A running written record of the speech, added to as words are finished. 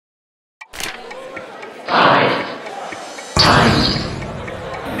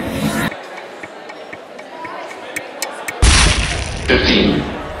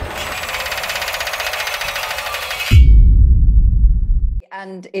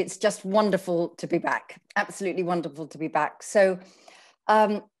and it's just wonderful to be back. Absolutely wonderful to be back. So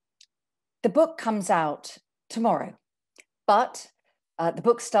the book comes out tomorrow, but the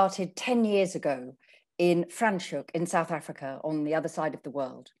book started 10 years ago in Franschhoek in South Africa, on the other side of the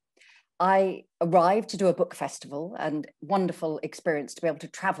world. I arrived to do a book festival, and wonderful experience to be able to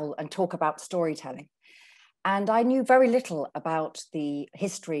travel and talk about storytelling. And I knew very little about the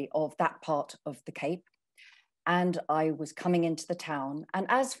history of that part of the Cape. And I was coming into the town. And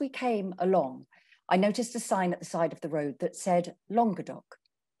as we came along, I noticed a sign at the side of the road that said Languedoc.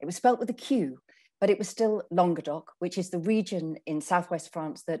 It was spelt with a Q, but it was still Languedoc, which is the region in southwest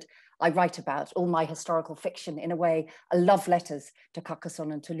France that I write about. All my historical fiction, in a way, are love letters to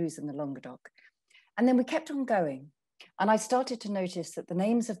Carcassonne and Toulouse and the Languedoc. And then we kept on going. And I started to notice that the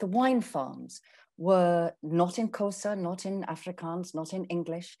names of the wine farms were not in Xhosa, not in Afrikaans, not in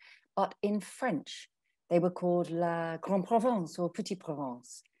English, but in French. They were called La Grande Provence or Petite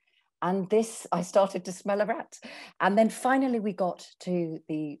Provence. And this, I started to smell a rat. And then finally we got to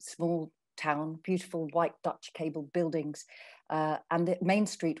the small town, beautiful white Dutch cable buildings. And the main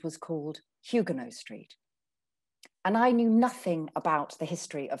street was called Huguenot Street. And I knew nothing about the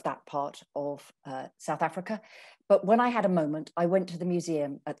history of that part of South Africa. But when I had a moment, I went to the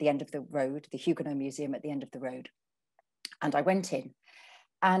museum at the end of the road, the Huguenot Museum at the end of the road. And I went in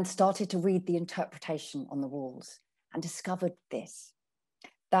and started to read the interpretation on the walls and discovered this,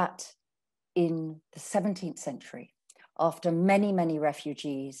 that in the 17th century, after many, many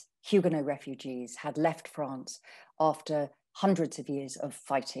refugees, Huguenot refugees had left France after hundreds of years of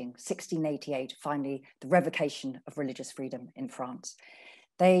fighting, 1688, finally the revocation of religious freedom in France.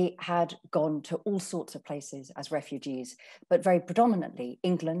 They had gone to all sorts of places as refugees, but very predominantly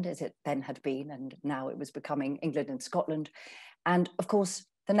England, as it then had been, and now it was becoming England and Scotland, and of course,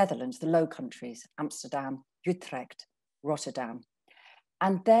 the Netherlands, the Low Countries, Amsterdam, Utrecht, Rotterdam.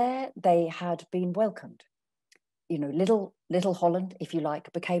 And there they had been welcomed. You know, little Holland, if you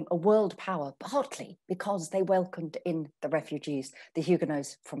like, became a world power, partly because they welcomed in the refugees, the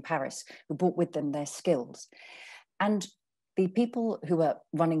Huguenots from Paris, who brought with them their skills. And the people who were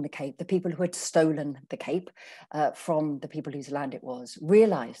running the Cape, the people who had stolen the Cape from the people whose land it was,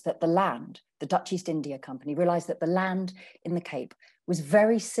 realized that the land, the Dutch East India Company, realized that the land in the Cape was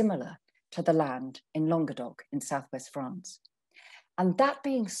very similar to the land in Languedoc in southwest France. And that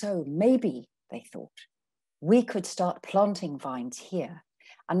being so, maybe, they thought, we could start planting vines here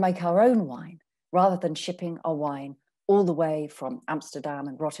and make our own wine rather than shipping our wine all the way from Amsterdam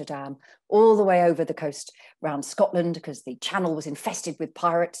and Rotterdam, all the way over the coast around Scotland, because the channel was infested with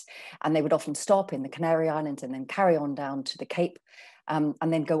pirates, and they would often stop in the Canary Islands and then carry on down to the Cape, and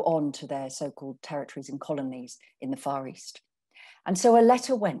then go on to their so-called territories and colonies in the Far East. And so a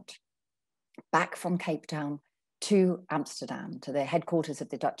letter went back from Cape Town to Amsterdam, to the headquarters of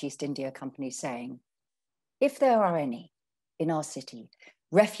the Dutch East India Company, saying, if there are any in our city,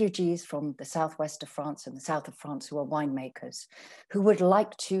 refugees from the southwest of France and the south of France who are winemakers, who would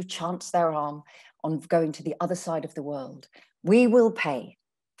like to chance their arm on going to the other side of the world, we will pay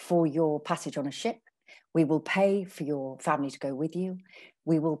for your passage on a ship. We will pay for your family to go with you.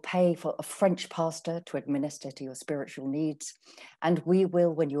 We will pay for a French pastor to administer to your spiritual needs. And we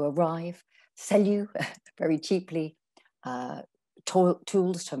will, when you arrive, sell you very cheaply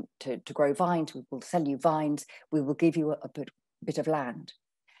tools to grow vines. We will sell you vines. We will give you a bit of land.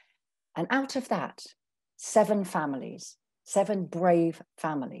 And out of that, 7 families, 7 brave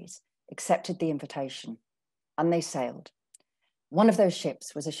families accepted the invitation, and they sailed. One of those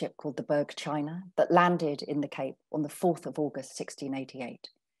ships was a ship called the Berg China that landed in the Cape on the 4th of August, 1688.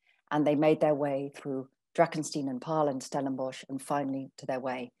 And they made their way through Drakenstein and Paarl and Stellenbosch, and finally to their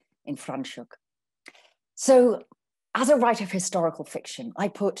way in Franschhoek. So as a writer of historical fiction, I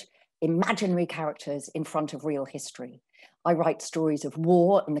put imaginary characters in front of real history. I write stories of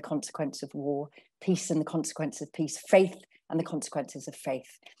war and the consequence of war, peace and the consequence of peace, faith and the consequences of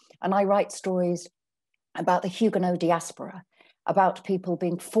faith. And I write stories about the Huguenot diaspora, about people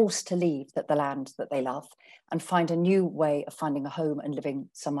being forced to leave the land that they love and find a new way of finding a home and living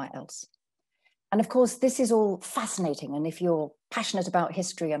somewhere else. And of course, this is all fascinating. And if you're passionate about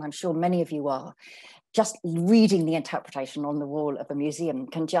history, and I'm sure many of you are, just reading the interpretation on the wall of a museum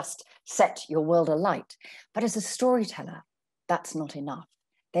can just set your world alight. But as a storyteller, that's not enough.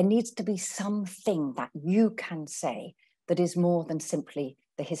 There needs to be something that you can say that is more than simply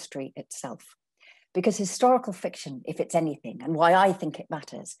the history itself. Because historical fiction, if it's anything, and why I think it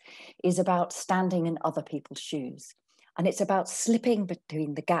matters, is about standing in other people's shoes. And it's about slipping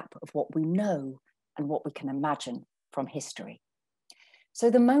between the gap of what we know and what we can imagine from history. So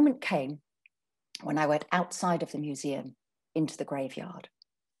the moment came when I went outside of the museum into the graveyard.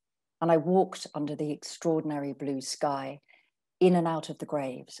 and I walked under the extraordinary blue sky, in and out of the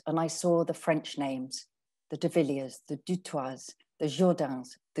graves, and I saw the French names, the de Villiers, the Dutois, the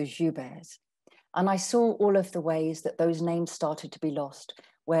Jourdains, the Jouberts. And I saw all of the ways that those names started to be lost,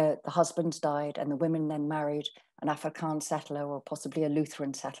 where the husbands died and the women then married an Afrikaans settler or possibly a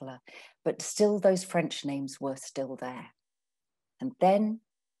Lutheran settler, but still those French names were still there. And then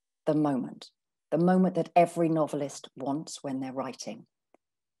the moment that every novelist wants when they're writing.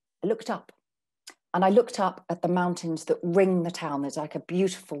 I looked up, and I looked up at the mountains that ring the town. There's like a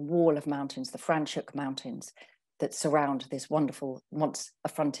beautiful wall of mountains, the Franschhoek Mountains, that surround this wonderful, once a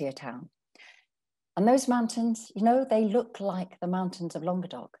frontier town. And those mountains, you know, they look like the mountains of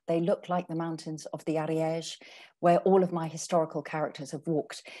Languedoc. They look like the mountains of the Ariège, where all of my historical characters have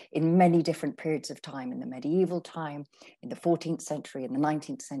walked in many different periods of time, in the medieval time, in the 14th century, in the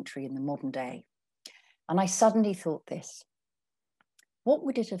 19th century, in the modern day. And I suddenly thought this: what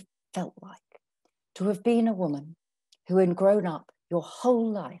would it have felt like to have been a woman who had grown up your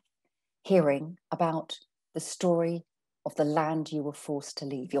whole life hearing about the story of the land you were forced to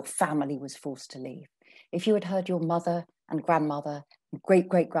leave, your family was forced to leave? If you had heard your mother and grandmother and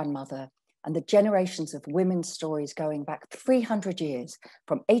great-great-grandmother and the generations of women's stories going back 300 years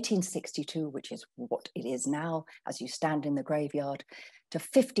from 1862, which is what it is now as you stand in the graveyard, to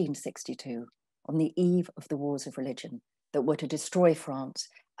 1562, on the eve of the wars of religion that were to destroy France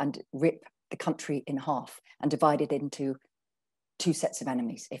and rip the country in half and divide it into two sets of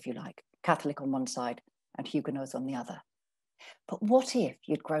enemies, if you like, Catholic on one side and Huguenots on the other. But what if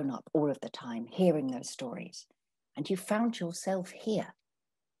you'd grown up all of the time hearing those stories and you found yourself here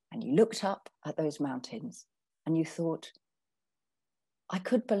and you looked up at those mountains and you thought, I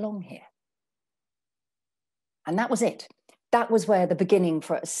could belong here? And that was it. That was where the beginning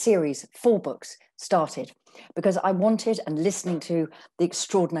for a series, 4 books, started, because I wanted, and listening to the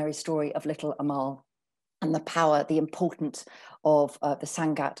extraordinary story of little Amal and the power, the importance of the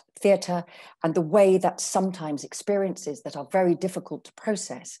Sangat theatre, and the way that sometimes experiences that are very difficult to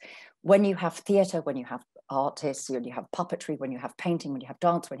process, when you have theatre, when you have artists, when you have puppetry, when you have painting, when you have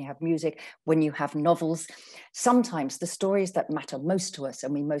dance, when you have music, when you have novels, sometimes the stories that matter most to us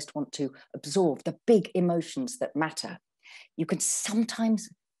and we most want to absorb, the big emotions that matter, you can sometimes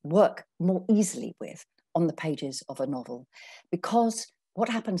work more easily with on the pages of a novel, because what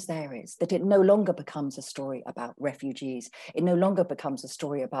happens there is that it no longer becomes a story about refugees. It no longer becomes a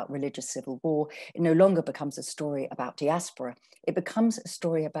story about religious civil war. It no longer becomes a story about diaspora. It becomes a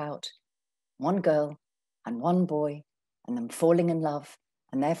story about one girl and one boy and them falling in love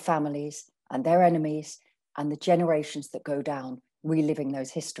and their families and their enemies and the generations that go down, reliving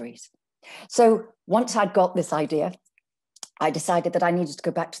those histories. So once I'd got this idea, I decided that I needed to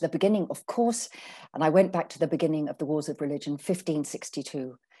go back to the beginning, of course, and I went back to the beginning of the Wars of Religion,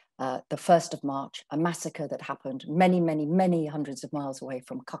 1562, the 1st of March, a massacre that happened many, many, many hundreds of miles away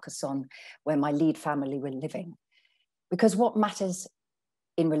from Carcassonne, where my lead family were living. Because what matters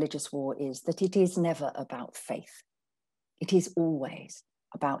in religious war is that it is never about faith. It is always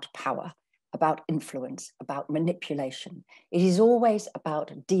about power, about influence, about manipulation. It is always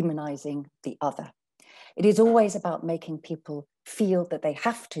about demonizing the other. It is always about making people feel that they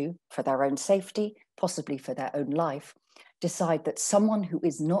have to, for their own safety, possibly for their own life, decide that someone who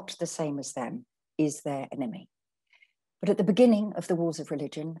is not the same as them is their enemy. But at the beginning of the Wars of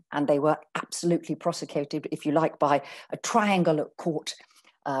Religion, and they were absolutely prosecuted, if you like, by a triangle at court,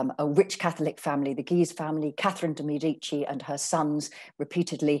 a rich Catholic family, the Guise family, Catherine de' Medici and her sons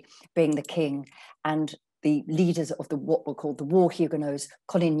repeatedly being the king, and the leaders of what were called the war Huguenots,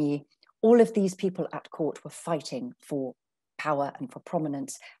 Coligny. All of these people at court were fighting for power and for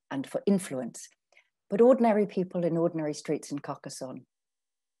prominence and for influence. But ordinary people in ordinary streets in Carcassonne,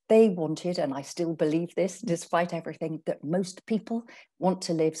 they wanted, and I still believe this, despite everything, that most people want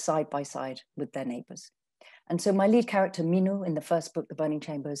to live side by side with their neighbours. And so my lead character, Minou, in the first book, The Burning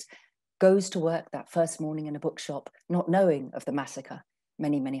Chambers, goes to work that first morning in a bookshop, not knowing of the massacre,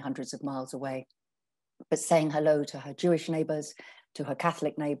 many, many hundreds of miles away, but saying hello to her Jewish neighbours, to her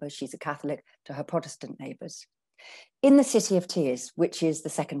Catholic neighbours, she's a Catholic, to her Protestant neighbours. In The City of Tears, which is the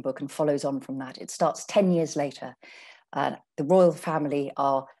second book and follows on from that, it starts 10 years later. The royal family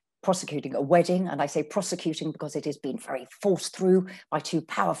are prosecuting a wedding, and I say prosecuting because it has been very forced through by 2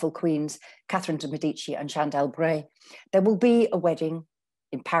 powerful queens, Catherine de' Medici and Jeanne d'Albret. There will be a wedding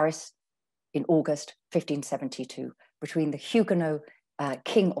in Paris in August 1572 between the Huguenot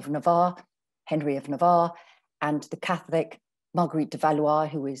King of Navarre, Henry of Navarre, and the Catholic Marguerite de Valois,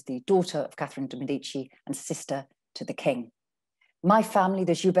 who is the daughter of Catherine de' Medici and sister to the king. My family,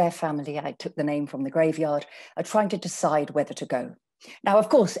 the Joubert family, I took the name from the graveyard, are trying to decide whether to go. Now, of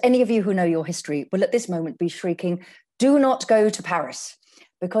course, any of you who know your history will at this moment be shrieking, "Do not go to Paris,"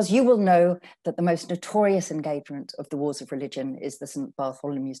 because you will know that the most notorious engagement of the wars of religion is the St.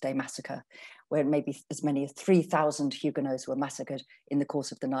 Bartholomew's Day massacre, where maybe as many as 3,000 Huguenots were massacred in the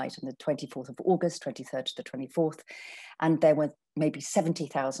course of the night on the 24th of August, 23rd to the 24th. And there were maybe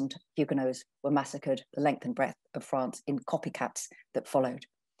 70,000 Huguenots were massacred the length and breadth of France in copycats that followed.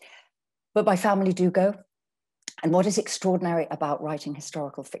 But my family do go. And what is extraordinary about writing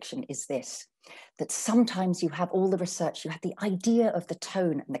historical fiction is this, that sometimes you have all the research, you have the idea of the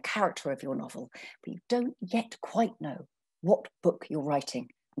tone and the character of your novel, but you don't yet quite know what book you're writing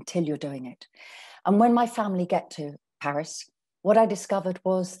until you're doing it. And when my family get to Paris, what I discovered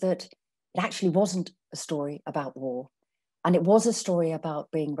was that it actually wasn't a story about war. And it was a story about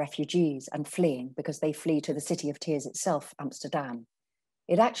being refugees and fleeing because they flee to the city of tears itself, Amsterdam.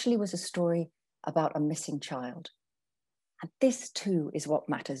 It actually was a story about a missing child. And this too is what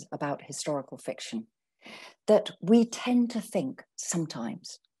matters about historical fiction, that we tend to think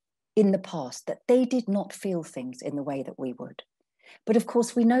sometimes in the past that they did not feel things in the way that we would. But of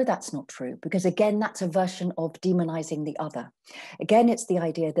course, we know that's not true, because again, that's a version of demonizing the other. Again, it's the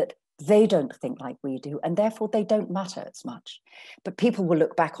idea that they don't think like we do, and therefore they don't matter as much. But people will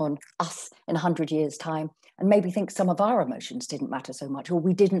look back on us in 100 years' time and maybe think some of our emotions didn't matter so much, or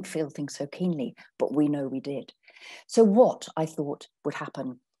we didn't feel things so keenly, but we know we did. So what I thought would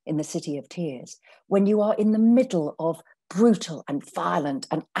happen in the City of Tears, when you are in the middle of brutal and violent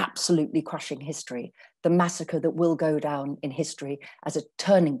and absolutely crushing history, the massacre that will go down in history as a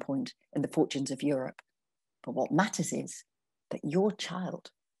turning point in the fortunes of Europe. But what matters is that your child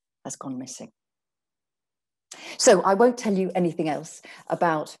has gone missing. So I won't tell you anything else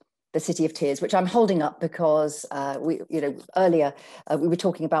about the City of Tears, which I'm holding up because earlier we were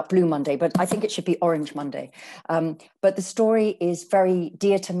talking about Blue Monday, but I think it should be Orange Monday. But the story is very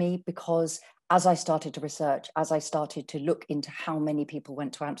dear to me because as I started to research, as I started to look into how many people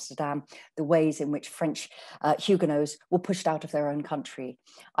went to Amsterdam, the ways in which French Huguenots were pushed out of their own country,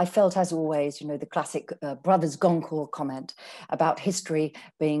 I felt, as always, the classic Brothers Goncourt comment about history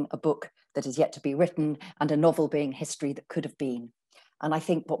being a book that is yet to be written and a novel being history that could have been. And I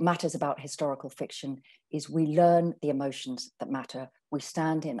think what matters about historical fiction is we learn the emotions that matter. We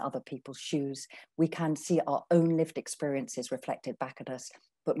stand in other people's shoes. We can see our own lived experiences reflected back at us.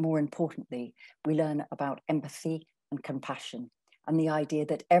 But more importantly, we learn about empathy and compassion and the idea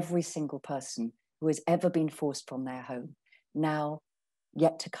that every single person who has ever been forced from their home, now,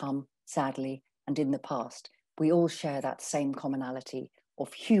 yet to come, sadly, and in the past, we all share that same commonality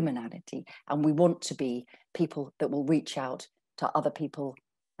of humanity. And we want to be people that will reach out to other people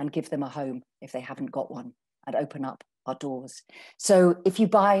and give them a home if they haven't got one, and open up our doors. So if you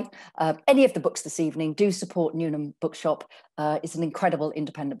buy any of the books this evening, do support Newnham Bookshop. It's an incredible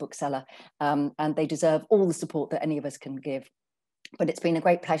independent bookseller, and they deserve all the support that any of us can give. But it's been a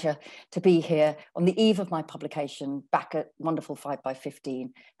great pleasure to be here on the eve of my publication back at wonderful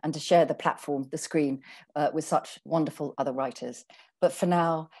 5x15 and to share the platform, the screen, with such wonderful other writers. But for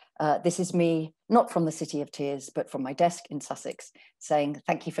now, this is me, not from the City of Tears, but from my desk in Sussex, saying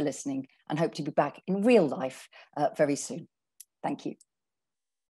thank you for listening and hope to be back in real life very soon. Thank you.